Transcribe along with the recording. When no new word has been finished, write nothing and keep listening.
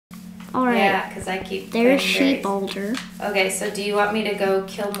All right. Yeah, because I keep. There's sheep older. Okay, so do you want me to go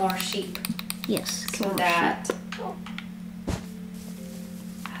kill more sheep? Yes. So that.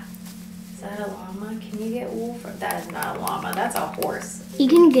 Is that a llama? Can you get wool from? That is not a llama. That's a horse. You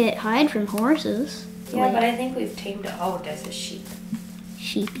can get hide from horses. Yeah, but I think we've tamed it. Oh, there's a sheep.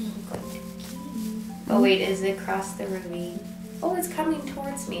 Sheepy. Oh wait, is it across the ravine? Oh, it's coming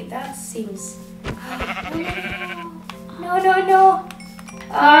towards me. That seems. No.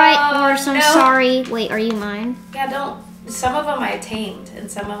 Alright, horse, I'm sorry. Wait, are you mine? Yeah, don't. Some of them I tamed, and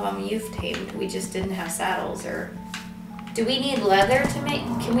some of them you've tamed. We just didn't have saddles, or. Do we need leather to make.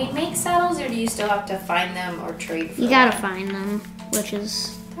 Can we make saddles, or do you still have to find them or trade for You gotta find them, which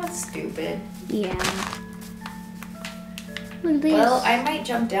is. That's stupid. Yeah. Look at this. Well, I might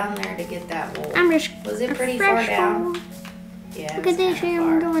jump down there to get that wool. I'm just. Was it pretty far down? Wool. Yeah. Look at this here,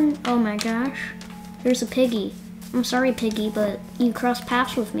 we're going. Oh my gosh. There's a piggy. I'm sorry, piggy, but you crossed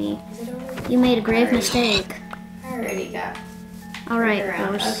paths with me. Is it over? You made a grave mistake. I already got. Alright,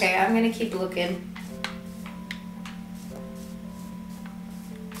 around. horse. Okay, I'm gonna keep looking.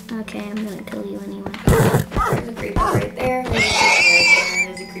 Okay, I'm gonna kill you anyway. There's a creeper right there.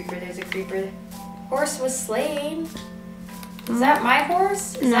 There's a creeper. Horse was slain. Is that my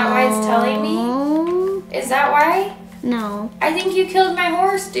horse? Is that why it's telling me? Is that why? No. I think you killed my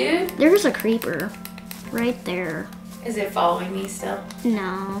horse, dude. There's a creeper right there. Is it following me still?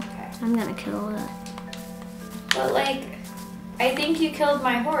 No. Okay. I'm gonna kill it. But like, I think you killed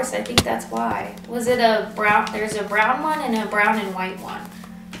my horse. I think that's why. Was it a brown? There's a brown one and a brown and white one.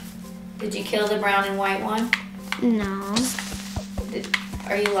 Did you kill the brown and white one? No.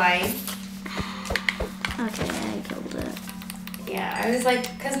 Are you lying? Okay, I killed it. Yeah, I was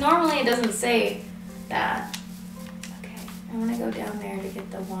like, because normally it doesn't say that. Okay, I'm gonna go down there to get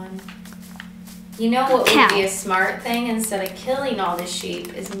the one. You know what would be a smart thing instead of killing all the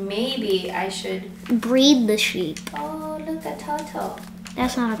sheep is maybe I should breed the sheep. Oh, look, a turtle.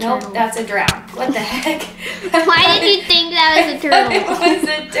 That's not a turtle. Nope, that's a drown. What the heck? Why did you think that was a turtle? It was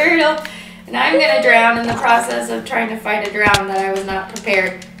a turtle. And I'm gonna drown in the process of trying to fight a drown that I was not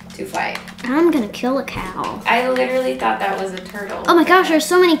prepared to fight. I'm gonna kill a cow. I literally thought that was a turtle. Oh my gosh, there's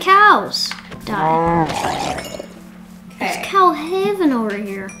so many cows. Die. Okay. It's cow heaven over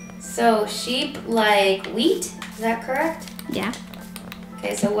here. So sheep like wheat, is that correct? Yeah.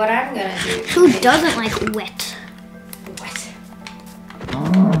 Okay, so what I'm gonna do. Who doesn't like wet? What?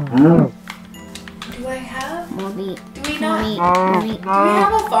 Do I have? More meat. Do we More not? meat. More meat. Do we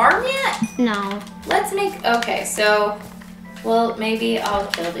have a farm yet? No. Let's make, okay, so, well, maybe I'll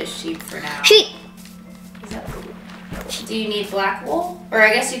kill this sheep for now. Sheep! Do you need black wool? Or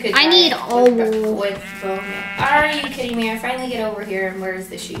I guess you could. I need all wool. With bone meal. Are you kidding me? I finally get over here, and where's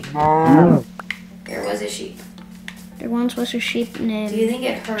the sheep? There was a sheep. There once was a sheep named. Do you think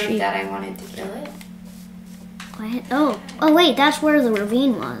it heard that I wanted to kill it? What? Oh wait, that's where the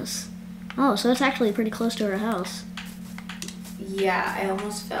ravine was. Oh, so it's actually pretty close to our house. Yeah, I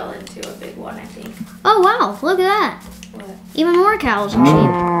almost fell into a big one, I think. Oh wow, look at that. What? Even more cows and sheep.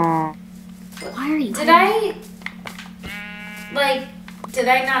 Why are you? Did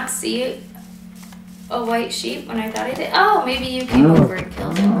I not see a white sheep when I thought I did? Oh, maybe you came over and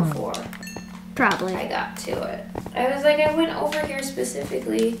killed it before. Probably. I got to it. I was like, I went over here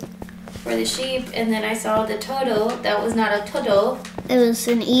specifically for the sheep, and then I saw the turtle. That was not a turtle. It was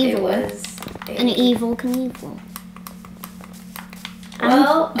an evil. It was an evil Knievel.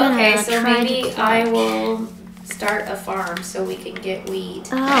 Well, okay, so maybe I will start a farm so we can get wheat.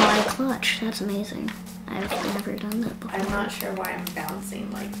 Oh, I clutch. That's amazing. I've never done that before. I'm not sure why I'm bouncing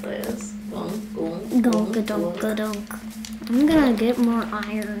like this. Gonk-a-donk-a-donk. I'm gonna get more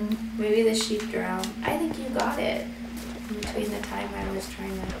iron. Maybe the sheep drowned. I think you got it. In between the time I was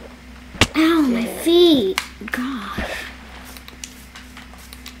trying to... Ow, my feet. Gosh.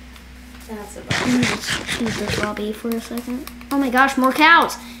 That's a Let me just choose this lobby for a second. Oh my gosh, more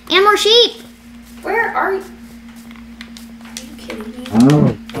cows. And more sheep. Where are you? Are you kidding me?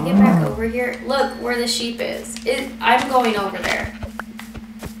 I get back over here. Look where the sheep is. I'm going over there.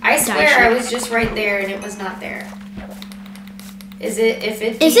 I swear I was just right there and it was not there. Is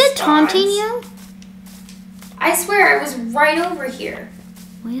it taunting you? I swear I was right over here.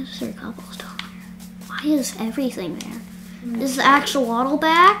 Why is there cobblestone here? Why is everything there? Is the axolotl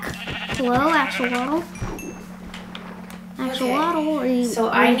back? Hello, axolotl? Axolotl, are you So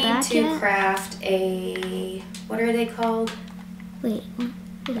are you I need back to yet? craft a... What are they called? Wait,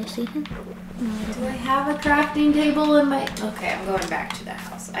 did I see him? No, I Do didn't. I have a crafting table in my... Okay, I'm going back to the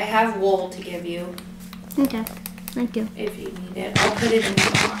house. I have wool to give you. Okay. Thank you. If you need it, I'll put it in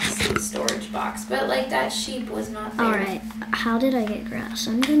the box, in the storage box. But like that sheep was not there. All right. How did I get grass?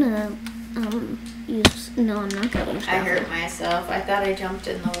 I'm gonna use. No, I'm not gonna use. I hurt myself. I thought I jumped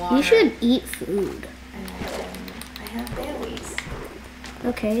in the water. You should eat food. And I didn't. I have berries.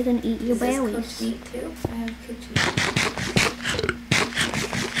 Okay, then eat your berries. Is this cooked meat too? I have cooked meat.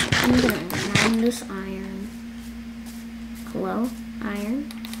 I'm gonna mine this iron. Hello, iron.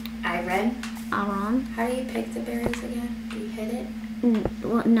 Iron. Iron. How do you pick the berries again? Do you hit it?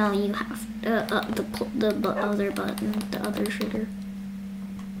 Well, no, you have the other button, the other sugar.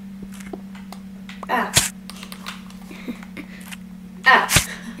 Ah. Ah.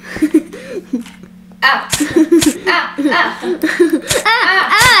 Ah. Ah.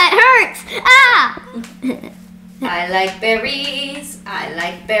 Ah, it hurts! Ah! I like berries. I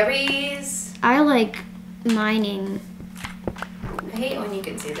like berries. I like mining. I hate when you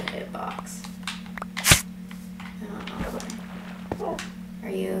can see the hitbox. I don't know why. Are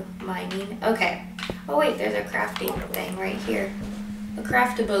you mining? Okay. Oh wait, there's a crafting thing right here. A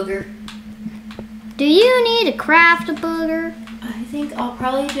craft-a-booger. Do you need a craft-a-booger? I think I'll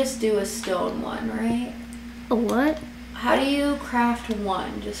probably just do a stone one, right? A what? How do you craft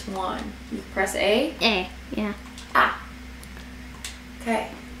one? Just one. You press A? A, yeah. Ah. Okay.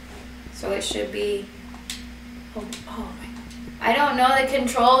 So it should be. Oh my. I don't know the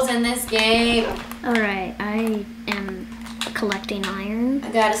controls in this game. Alright, I am collecting iron.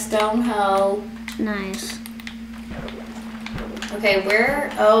 I got a stone hoe. Nice. Okay,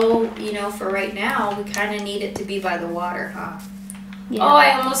 where? Oh, you know, for right now, we kind of need it to be by the water, huh? Yeah. Oh,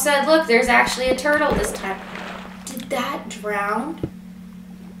 I almost said, look, there's actually a turtle this time. Did that drown?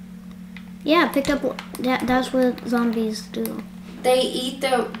 Yeah, picked up. That's what zombies do. They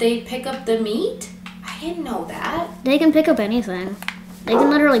pick up the meat? I didn't know that. They can pick up anything. They can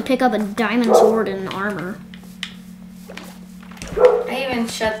literally pick up a diamond sword and armor. I even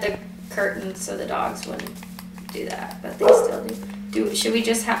shut the curtains so the dogs wouldn't do that, but they still do. Should we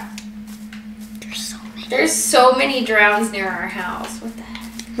just have? There's so many drowns near our house. What the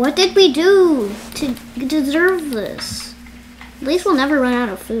heck? What did we do to deserve this? At least we'll never run out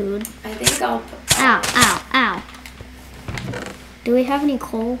of food. I think I'll. Ow! Ow! Ow! Do we have any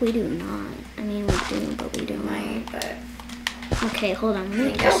coal? We do not. I mean, we do, but we do Might, not. but Okay, hold on. I Let me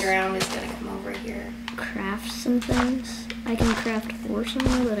think that just drown is gonna come over here. craft some things. I can craft horse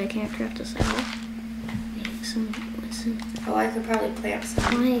armor, but I can't craft a saddle. Oh, I could probably plant some.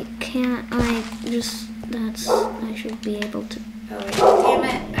 Why can't I just? I should be able to. Oh wait, damn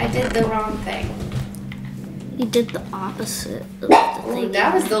it! I did the wrong thing. You did the opposite of the Ooh, thing.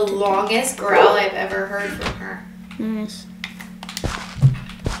 that was the longest growl I've ever heard from her. Nice.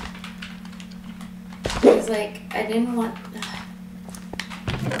 It was like, I didn't want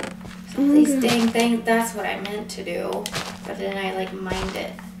these dang things. That's what I meant to do. But then I like mined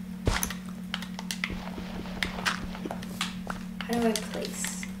it. How do I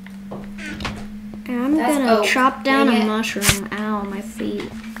place? I'm gonna chop down a mushroom. Ow, my feet.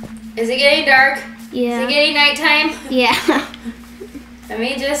 Is it getting dark? Yeah. Is it getting nighttime? Yeah. Let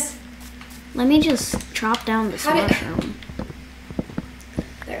me just chop down this mushroom.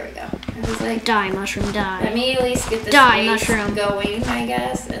 There we go. I was like, die, mushroom, die. let me at least get this Die, place mushroom. going, I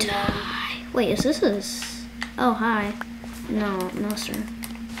guess. And then. Wait, is this a... Oh, hi. No, sir.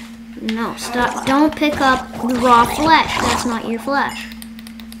 No, stop. Don't pick up the raw flesh. That's not your flesh.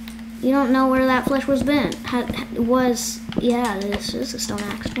 You don't know where that flesh was been. Yeah, this is a stone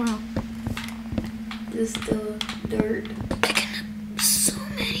axe. Wow. This the dirt. Picking up so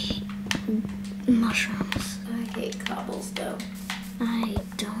many mushrooms. I hate cobblestone. I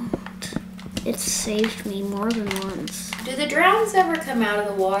don't. It's saved me more than once. Do the drowns ever come out of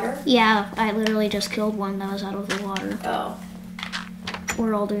the water? Yeah, I literally just killed one that was out of the water. Oh.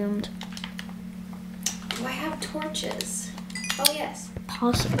 We're all doomed. Do I have torches? Oh, yes.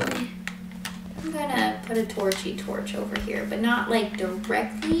 Possibly. I'm gonna put a torchy torch over here, but not like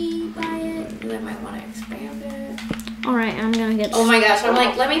directly by it, because I might want to expand it. Alright, I'm gonna get... Oh my gosh, I'm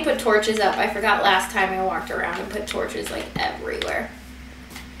like, let me put torches up. I forgot last time I walked around and put torches like everywhere.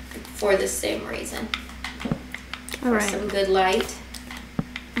 For the same reason. Alright. Some good light.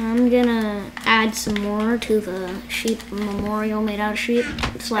 I'm gonna add some more to the sheep memorial made out of sheep.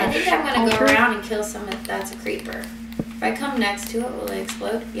 I think I'm gonna altar. go around and kill some if that's a creeper. If I come next to it, will it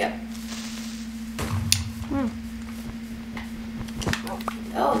explode? Yep. Hmm.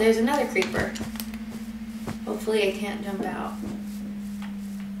 Oh, there's another creeper. Hopefully I can't jump out.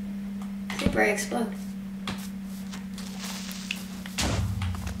 Creeper, explode.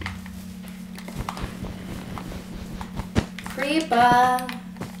 Creeper.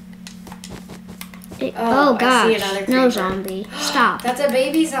 Oh, I see gosh, another no creeper. zombie. Stop. That's a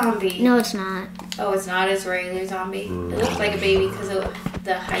baby zombie. No, it's not. Oh, it's not his regular zombie. It looks like a baby because of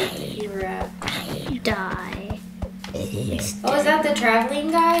the height that you were at. Die. Oh, is that the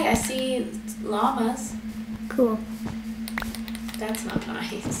traveling guy? I see llamas. Cool. That's not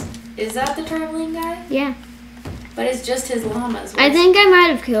nice. Is that the traveling guy? Yeah. But it's just his llamas. I think I might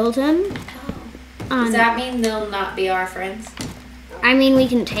have killed him. Does that mean they'll not be our friends? I mean, we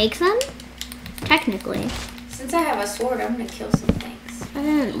can take them? Technically. Since I have a sword, I'm gonna kill some things. I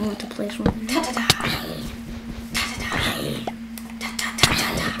didn't want to place one. Ta-ta-ta. Ta-ta-ta.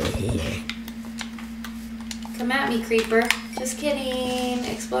 Ta-ta-ta-ta-ta. Come at me, creeper. Just kidding.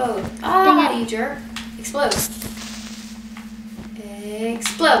 Explode. Ah, you jerk. Explode.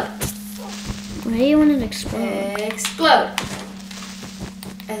 Explode. Why do you want to explode? Explode.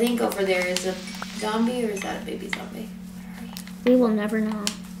 I think over there is a zombie, or is that a baby zombie? Where are you? We will never know.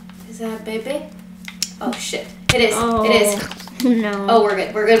 Is that a baby? Oh shit. It is. Oh, it is. No. Oh, we're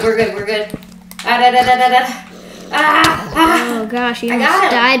good. We're good. We're good. We're good. Ah, da, da, da, da, da. Ah, ah. Oh gosh, you I almost got him.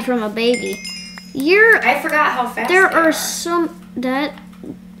 died from a baby. I forgot how fast There they are some that.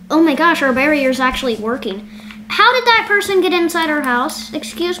 Oh my gosh, our barrier's actually working. How did that person get inside our house?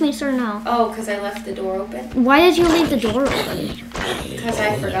 Excuse me, sir. No. Oh, because I left the door open. Why did you leave the door open? Because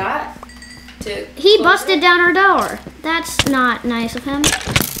I forgot to. He close busted it. down our door. That's not nice of him.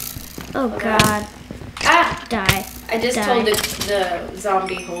 Oh Okay. God. Ah! Die. I just Die. told the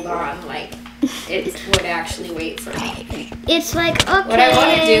zombie, hold on, like it would actually wait for me. It's like, okay. What I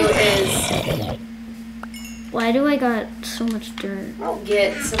want to do is Why do I got so much dirt?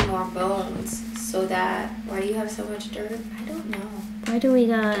 get some more bones so that. Why do you have so much dirt? I don't know. Why do we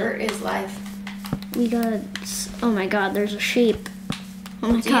got? Dirt is life. We got. Oh my God! There's a sheep.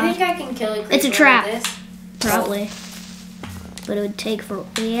 Oh my Do you God! think I can kill a creeper It's a trap. Like this? Probably. But it would take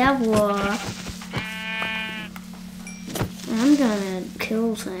forever. I'm gonna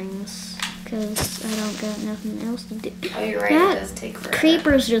kill things because I don't got nothing else to do. Oh, you're right. That It does take forever.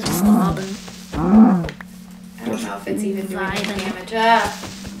 Creeper's just bobbing. I don't know if it's even doing any Vibing. damage. Ah,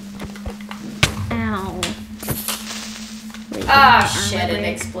 Ow. Wait, ah my shit! armor It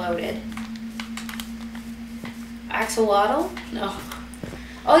break. exploded. Axolotl? No.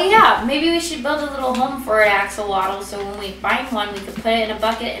 Oh yeah, maybe we should build a little home for an axolotl so when we find one, we can put it in a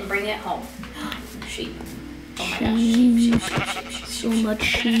bucket and bring it home. Sheep. Oh my gosh, sheep. So much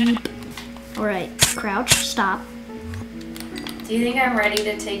sheep. Alright, crouch, stop. Do you think I'm ready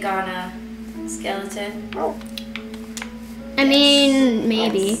to take on a skeleton? I mean,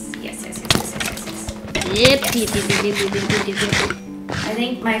 maybe. Yes. Yep. I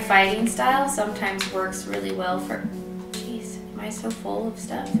think my fighting style sometimes works really well for... Jeez, am I so full of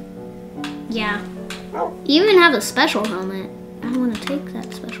stuff? Yeah. You even have a special helmet. I want to take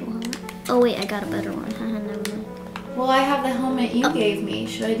that special helmet. Oh wait, I got a better one. Haha, never mind. Well, I have the helmet you gave me.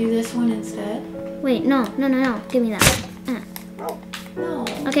 Should I do this one instead? Wait, no. Give me that. No.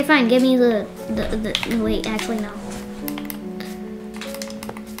 Okay, fine. Give me the wait, actually no.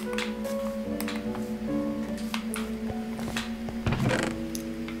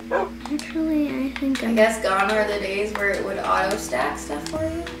 Actually, I think I guess gone are the days where it would auto stack stuff for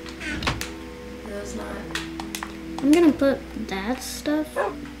you. Those not. I'm gonna put that stuff.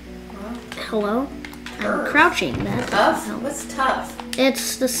 Well, Hello? I'm Earth. crouching. That tough? help. What's tough?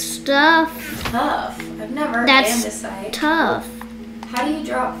 It's the stuff Tough. I've never that's andesite. tough. How do you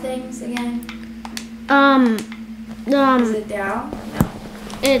drop things again? Is it down?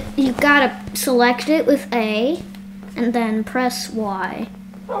 No. You gotta select it with A, and then press Y,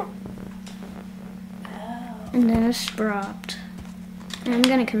 Oh. and then it's dropped. And I'm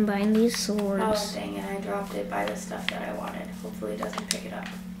gonna combine these Oh, swords. dang it. I dropped it by the stuff that I wanted. Hopefully it doesn't pick it up.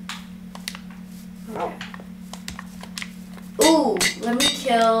 Okay. Ooh, let me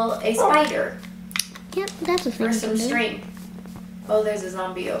kill a spider. Yep, that's a thing. Or you some can do. string. Oh, there's a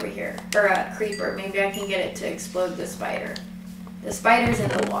zombie over here. Or a creeper. Maybe I can get it to explode the spider. The spider's in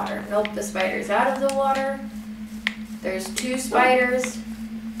the water. Nope, the spider's out of the water. There's two spiders.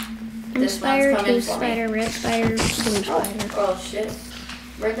 One This spider, one's coming two for me. spider, red spider, blue spider. Oh, shit.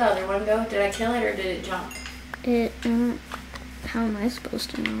 Where'd the other one go? Did I kill it or did it jump? It, how am I supposed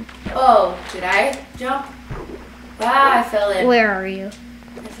to know? Oh, did I jump? Ah, I fell in. Where are you?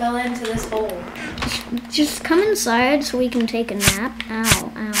 I fell into this hole. Just come inside so we can take a nap.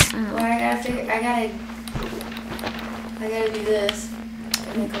 Ow, Well, ow, ow. I gotta do this.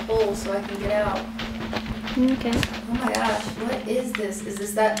 I make a hole so I can get out. Okay. Oh my gosh, what is this? Is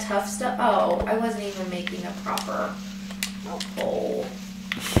this that tough stuff? Oh, I wasn't even making a proper hole.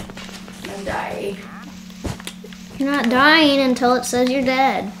 I'm dying. You're not dying until it says you're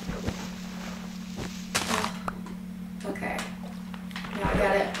dead.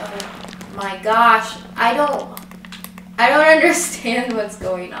 gosh. I don't understand what's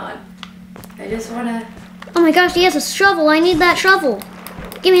going on. I just want to... Oh my gosh, he has a shovel. I need that shovel.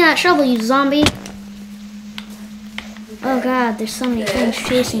 Give me that shovel, you zombie. Okay. Oh god, there's so many things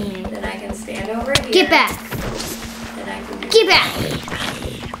chasing me. Then I can stand over here. Get back. Then I can Get back.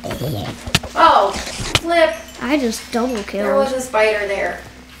 Oh, flip. I just double killed. There was a spider there.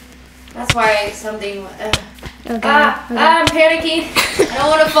 That's why something... Oh god. I'm panicking. I don't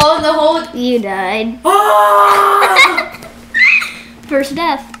want to fall in the hole. You died. Oh! First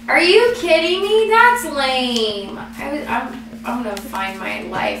death. Are you kidding me? That's lame. I'm gonna find my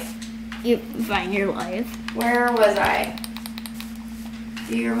life. You find your life. Where was I?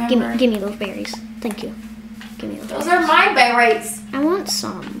 Do you remember? Give me those berries. Thank you. Give me those. Those are my berries. I want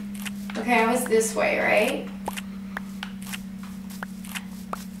some. Okay, I was this way, right?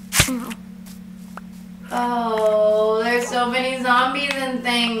 Ow. Oh, there's so many zombies and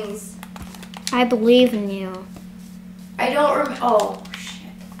things. I believe in you. I don't remember. Oh,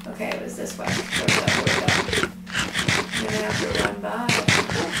 shit. Okay, it was this way. Where'd it go? I'm gonna have to run by.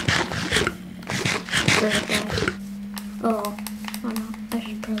 Oh no. I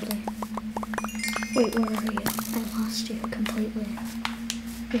should probably... Wait, where are you? I lost you completely.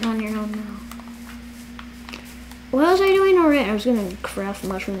 You're on your own now. What was I doing already? I was gonna craft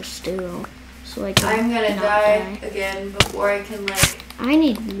mushroom stew. So I can I'm gonna die again before I can, like... I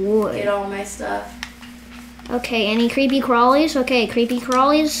need wood. Get all my stuff. Okay, any creepy crawlies? Okay, creepy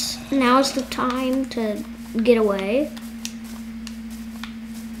crawlies. Now's the time to get away.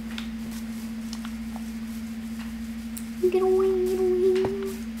 Get away, get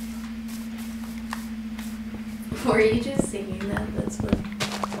away. Were you just singing that? That's what...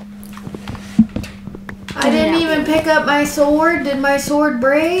 I didn't even pick up my sword. Did my sword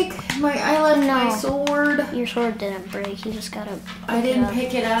break? I left my sword. Your sword didn't break. You just gotta... I didn't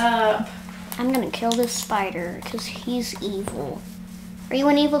pick it up. I'm gonna kill this spider because he's evil. Are you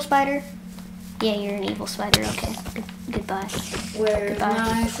an evil spider? Yeah, you're an evil spider. Okay. Goodbye. Where's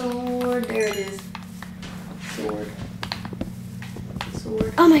my sword? There it is. Sword.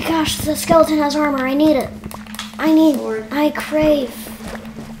 Sword. Oh my gosh, the skeleton has armor. I need it. I crave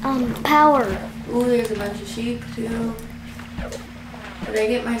power. Ooh, there's a bunch of sheep too. Did I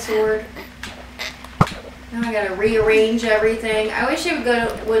get my sword? Now I gotta rearrange everything. I wish it would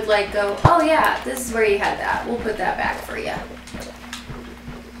go, oh yeah, this is where you had that. We'll put that back for you.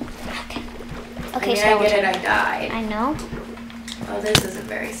 Okay, so I get it, I died. I know. Oh, this isn't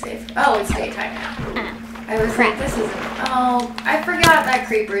very safe. Oh, it's daytime now. I was Crap. like, this isn't, oh, I forgot that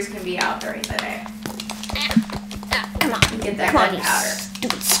creepers can be out during the day. Come on. Get that Come on, you gunpowder.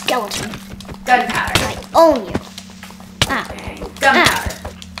 stupid skeleton. Gunpowder. I own you. And gunpowder.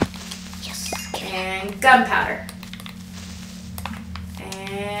 Yes. And gunpowder.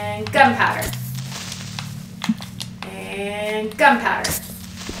 And gunpowder. And gunpowder.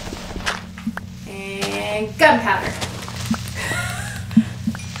 And gunpowder.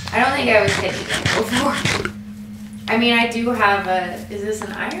 I don't think I was hitting it before. I mean, I do have is this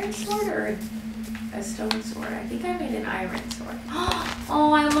an iron sword or a stone sword? I think I made an iron sword.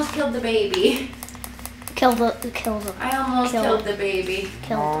 Oh, I almost killed the baby. Kill the. I almost killed the baby.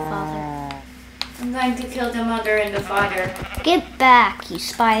 Kill the father. I'm going to kill the mother and the father. Get back, you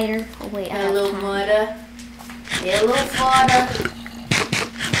spider. Oh wait, I have Hello, time. mother. Hello, father.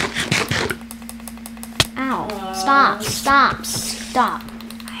 Ow. Stop, stop, stop.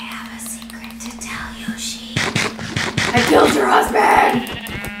 I have a secret to tell you, sheep. I killed your husband.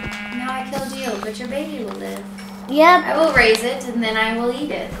 Now I killed you, but your baby will live. Yep. I will raise it and then I will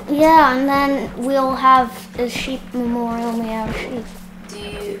eat it. Yeah, and then we'll have a sheep memorial made out of sheep.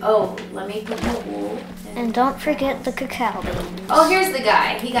 Oh, let me put the wool. And don't forget the cacao beans. Oh, here's the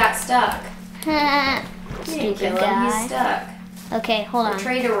guy. He got stuck. Stupid Kill him. guy. He's stuck. Okay, hold on.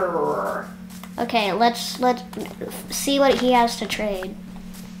 Trader. Okay, let's see what he has to trade.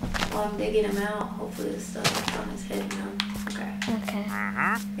 Well, I'm digging him out. Hopefully the stuff is on his head now. Okay. Okay.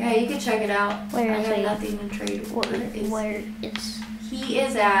 Yeah, you can check it out. Where I is have he? nothing to trade. Where is He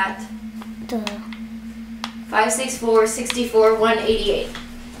is at the 564 64 188.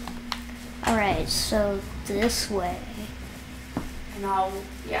 Alright, so this way. And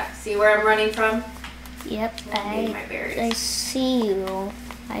see where I'm running from? Yep, I'll need my berries. I see you.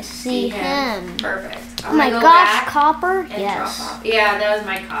 I see him. Perfect. Oh my gosh, copper? Yes. Yeah, that was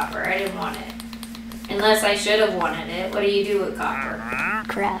my copper. I didn't want it. Unless I should have wanted it. What do you do with copper?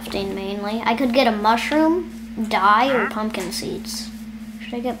 Crafting mainly. I could get a mushroom, dye, or pumpkin seeds.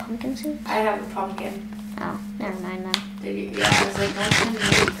 Should I get pumpkin seeds? I have a pumpkin. Oh, never mind then. Yeah, I was like, don't send me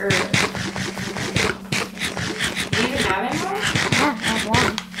earth. Do you even have any more? Yeah, I have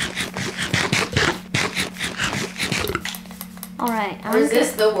one. Alright. Or is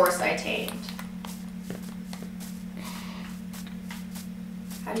this the horse I tamed?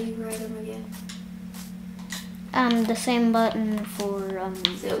 How do you ride him again? The same button for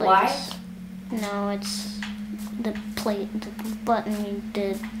Is it plates. No, it's the button you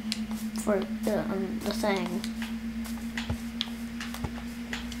did for the thing.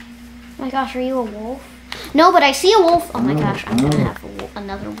 Oh my gosh, are you a wolf? No, but I see a wolf. Oh my gosh, I'm gonna have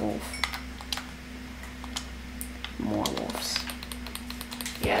another wolf. More wolves.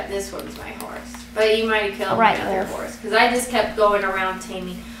 Yeah, this one's my horse. But you might have killed my other horse. Because I just kept going around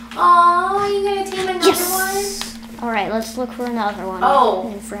taming. Oh, are you going to tame another one? Alright, let's look for another one. Oh.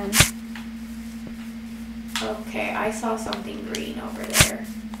 New friend. Okay, I saw something green over there.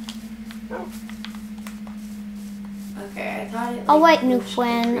 Okay, I thought it. Oh wait, new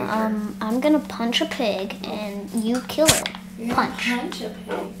friend. I'm gonna punch a pig and you kill it. You're gonna punch a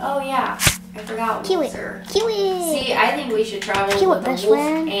pig. Oh yeah, I forgot. Kill it. Kill it. See, I think we should travel with a wolf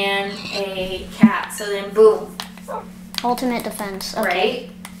friend. and a cat. So then, boom. Ultimate defense. Okay. Right.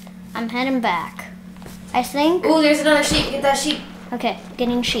 I'm heading back. I think. Ooh, there's another sheep. Get that sheep. Okay,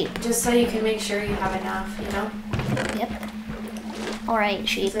 getting sheep. Just so you can make sure you have enough, you know. Yep. Alright,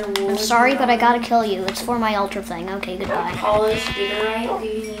 sheep. I'm sorry, but I gotta kill you. It's for my ultra thing. Okay, goodbye. Polished diorite, do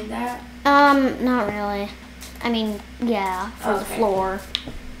you need that? Not really. I mean, yeah, for the floor.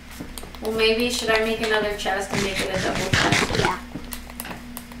 Well, maybe should I make another chest and make it a double chest? Yeah.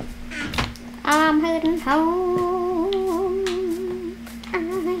 I'm heading home. I'm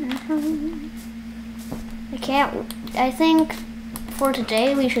heading home. I think for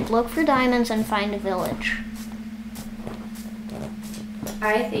today we should look for diamonds and find a village.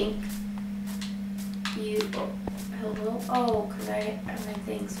 I think you. Oh, hello? Oh, because my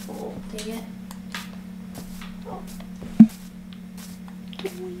thing's full. Dang it.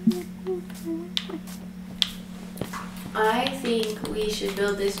 I think we should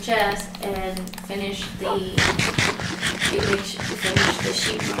build this chest and finish the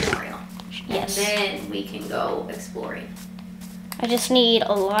sheep memorial. Yes. And then we can go exploring. I just need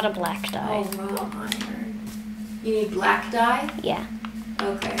a lot of black dye. Oh, raw iron. You need black dye? Yeah.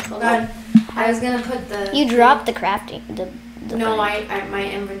 Okay, hold on. I was gonna put the. You dropped the crafting. No, my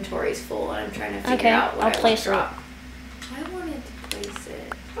inventory's full, and I'm trying to figure out what I'll place it. I wanted to place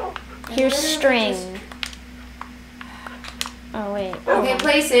it. Here's string. Oh wait. Okay,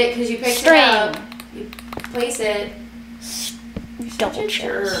 place it because you picked it up. You place it. Double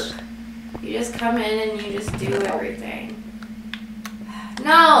chest. You just come in and you just do everything.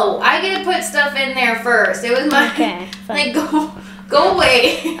 No, I get to put stuff in there first. It was my. Okay. Fine. Like go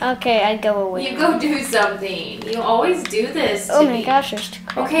away. Okay, I go away. You go do something. You always do this. Oh my gosh, there's two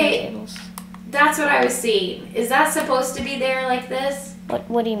crafting tables. That's what I was seeing. Is that supposed to be there like this?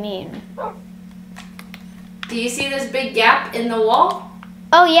 What do you mean? Do you see this big gap in the wall?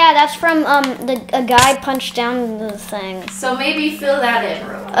 Oh yeah, that's from a guy punched down the thing. So maybe fill that in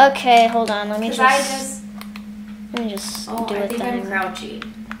real quick. Okay, hold on. Let me just do I a think thing. I'm crouching.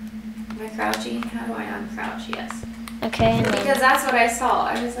 Am I crouching? How do I uncrouch? Yes. Okay. And because that's what I saw.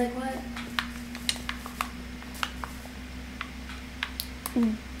 I was like, what?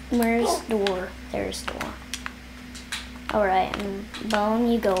 Where's door? There's door. Alright, bone,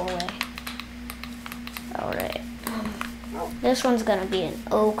 you go away. Alright. This one's gonna be an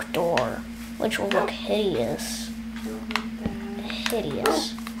oak door, which will look hideous.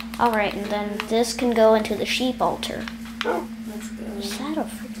 Hideous. Alright, and then this can go into the sheep altar. Let's go. Is that a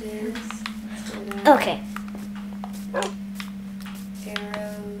freaking... Okay.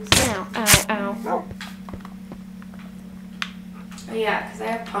 Arrows. Ow, ow, ow. Oh yeah, because I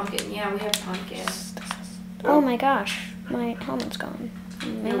have pumpkin. Yeah, we have pumpkin. Oh my gosh, my helmet's gone.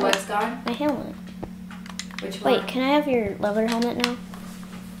 Your what's gone? My helmet. Which one? Wait, can I have your leather helmet now?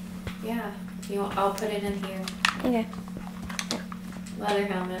 Yeah. I'll put it in here. Okay. Leather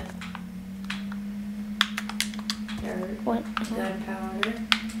helmet. Dirt. What? Gunpowder.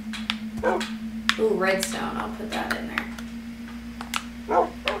 Ooh, redstone. I'll put that in there. Oh,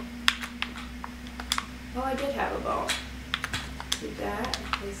 I did have a bow. Do that in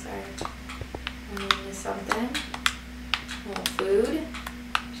case I run into something. More food.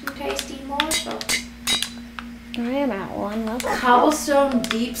 Some tasty morsel. I am at one level. Cobblestone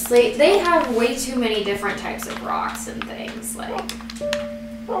deep slate. They have way too many different types of rocks and things. Like.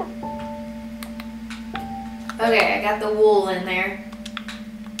 Okay, I got the wool in there.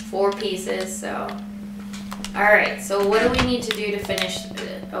 4 pieces, so. Alright, so what do we need to do to finish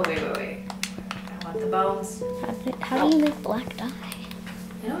it? Oh, wait. I want the bones. How do you make black dye?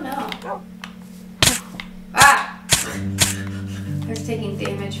 I don't know. Ah! I was taking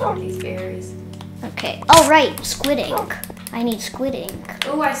damage from these berries. Okay. Oh, right. Squid ink. I need squid ink.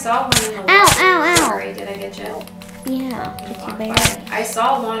 Oh, I saw one in the water. Ow, ow, ow. Sorry, did I get you? Yeah, get you berry. I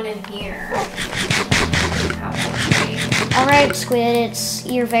saw one in here. Alright, squid, it's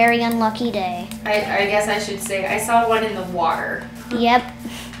your very unlucky day. I guess I should say I saw one in the water. Yep.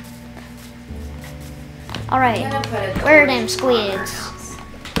 Alright, where are them squids?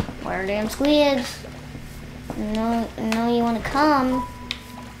 Where are them squids? No, you want to come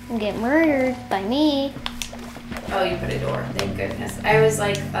and get murdered by me. Oh, you put a door. Thank goodness. I was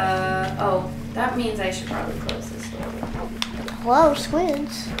like, oh, that means I should probably close this door. Hello,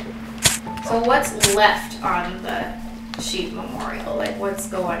 squids. So what's left on the sheep memorial? Like, what's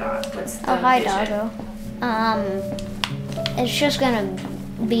going on? What's the hi, vision? doggo. It's just gonna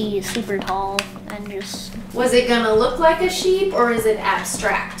be super tall and just... Was it gonna look like a sheep or is it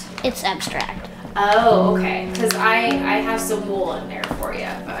abstract? It's abstract. Oh, okay. Because I have some wool in there for you,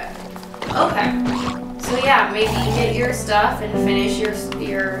 but okay. So yeah, maybe get your stuff and finish your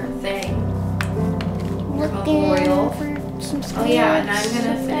thing. Memorial. For some squids. Oh yeah, and I'm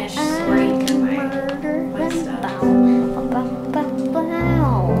gonna finish sorting my stuff.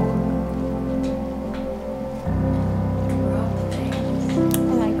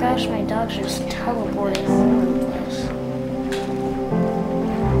 Oh my gosh, my dog's just teleporting all over the place.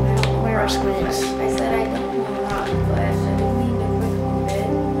 Where are squids? I said I don't want rock flesh. I didn't mean to quick move it. I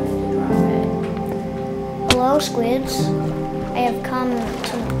wanted to drop it. Hello, squids. I have come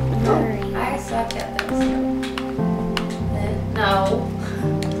to murder you. I suck at this. No.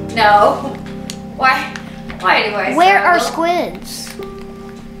 No. Why do I Where are struggle? squids?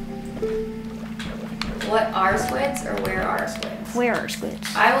 What are squids or where are squids? Where are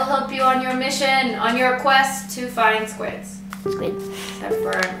squids? I will help you on your mission, on your quest to find squids. Squids. Except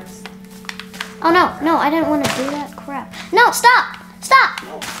for Oh no, I didn't want to do that crap. No, stop! Stop!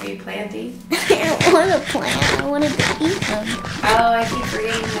 are you planting? I don't want to plant. I wanted to eat them. Oh, I keep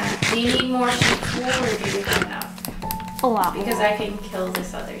forgetting that. Do you need more sheep's wool or do you have enough? A lot Because I can kill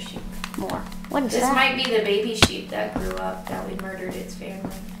this other sheep. more. What is This that? might be the baby sheep that grew up that we murdered its family.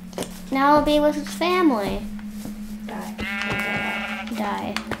 Now it'll be with its family. Die.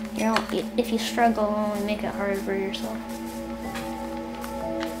 Die. If you struggle, it'll only make it harder for yourself.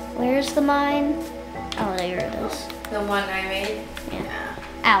 Where's the mine? Oh, there it is. The one I made? Yeah.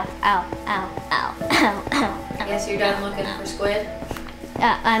 Ow, ow, ow, ow, ow, ow. I guess you're done looking for squid?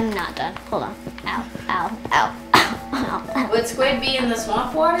 I'm not done. Hold on. Ow, ow, ow, ow, ow, ow. Would squid be in the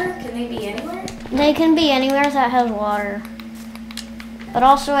swamp water? Can they be anywhere? They can be anywhere that has water. But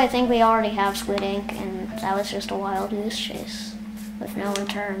also, I think we already have squid ink, and that was just a wild goose chase with no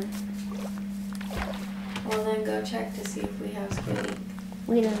return. Well, then go check to see if we have squid ink.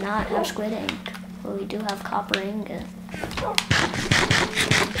 We do not have squid ink, but we do have copper ingot. Oh,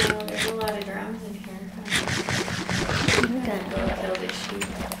 there's a lot of drums in here. I'm gonna go kill this sheep.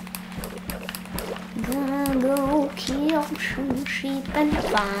 Gonna go kill some sheep and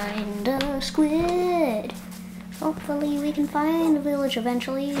find a squid. Hopefully we can find a village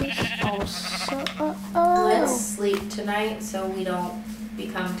eventually. Also, Let's sleep tonight so we don't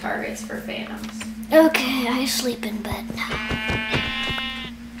become targets for phantoms. okay, I sleep in bed now.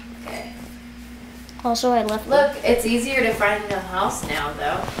 Okay. Also, I left. Look, it's easier to find the house now,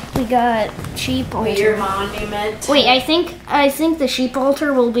 though. We got sheep altar. Wait, your monument. Wait, I think the sheep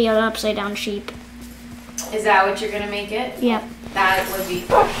altar will be an upside down sheep. Is that what you're gonna make it? Yep, That would be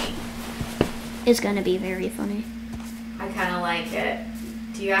funny. it's gonna be very funny. I kind of like it.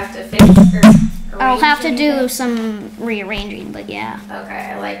 Do you have to fix or I'll have to arrange do anything? some rearranging, but yeah,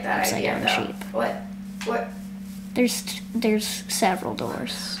 Okay, I like that Upside idea down though. sheep. What? there's several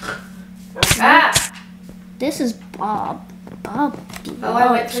doors. Ah! This is Bob. Bob. Oh, I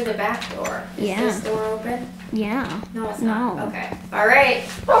went through the back door. Is Yeah. this door open? Yeah. No, it's not. No. Okay. All right.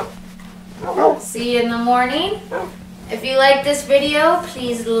 See you in the morning. If you like this video,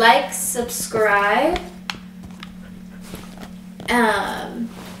 please like, subscribe.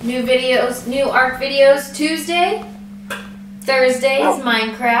 New ARC videos Tuesday. Thursday is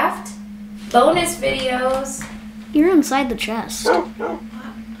Minecraft. Bonus videos. You're inside the chest. What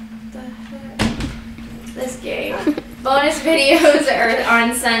the heck? This game. Bonus videos are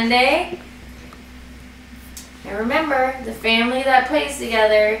on Sunday. And remember, the family that plays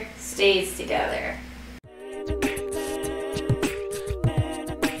together stays together.